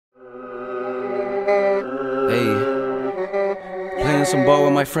Hey, playing some ball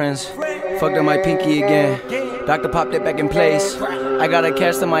with my friends. Fucked up my pinky again. Doctor popped it back in place. I got a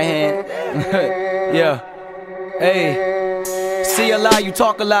cast in my hand. Yeah. Hey. See a lot, you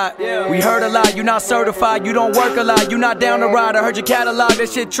talk a lot. We heard a lot, you not certified, you don't work a lot, you not down the ride. I heard your catalog, that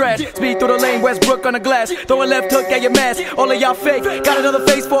shit trash. Speed through the lane, Westbrook on the glass. Throw a left hook at your mask, all of y'all fake. Got another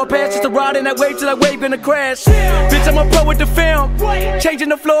face for a pass, just to ride in that wave till that wave gonna crash. Bitch, I'm a pro with the film, changing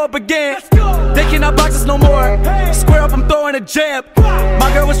the floor up again. They cannot box us no more. Square up, I'm throwing a jab.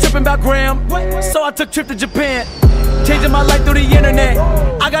 My girl was tripping about Graham, so I took a trip to Japan. Changing my life through the internet.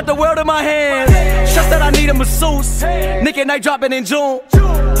 I got the world in my hands. Shots that I need a masseuse. Nick and Night dropping in June.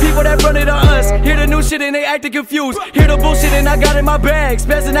 People that run it on us, hear the new shit and they acting confused. Hear the bullshit and I got in my bag.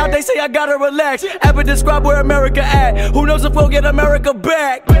 Spazzing out, they say I gotta relax. Ever describe where America at? Who knows if we'll get America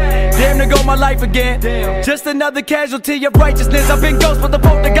back? Damn, to go my life again. Just another casualty of righteousness. I've been ghost, but the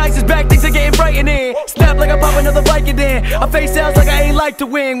poltergeist is back. Things are getting frightening. Snap like I pop another Viking in. I face sales like I ain't like to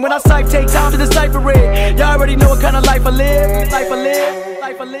win. When I sight, take time to decipher it. Y'all already know what kind of life I live. Life I live,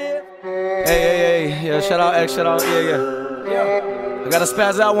 life I live. Hey, yeah, shout out X, shout out, yeah. I gotta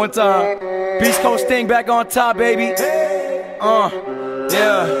spaz out one time. Beast Coast thing back on top, baby.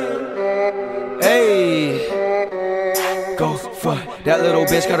 Yeah. Hey. Go fuck. That little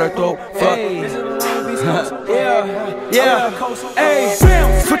bitch got her throat fuck. Yeah. Hey.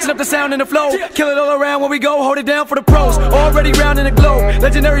 Switching up the sound and the flow. Kill it all around when we go. Hold it down for the pros. Already round in the globe.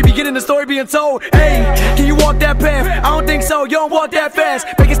 Legendary beginning, the story being told. Hey, can you walk that path? I don't think so. You don't walk that fast.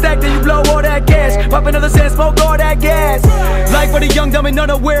 Make it stack, then you blow all that gas. Pop another sand, smoke all that gas. Life for the young, dumb and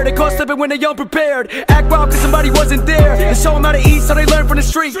unaware. They caught slipping when they unprepared. Act wild cause somebody wasn't there. And show them how to eat so they learn from the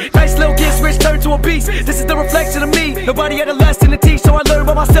street. Nice little kid switch, turn to a beast. This is the reflection of me. Nobody had a lesson to teach, so I learned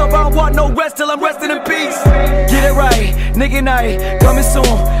by myself. I don't want no rest till I'm resting in peace. Get it right, nigga night, coming soon.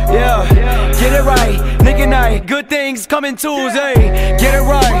 Yeah, get it right, nigga night. Good things coming Tuesday. Get it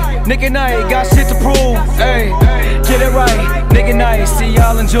right, nigga night. Got shit to prove. Hey, get it right, nigga night. See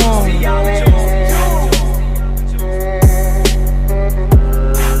y'all in June.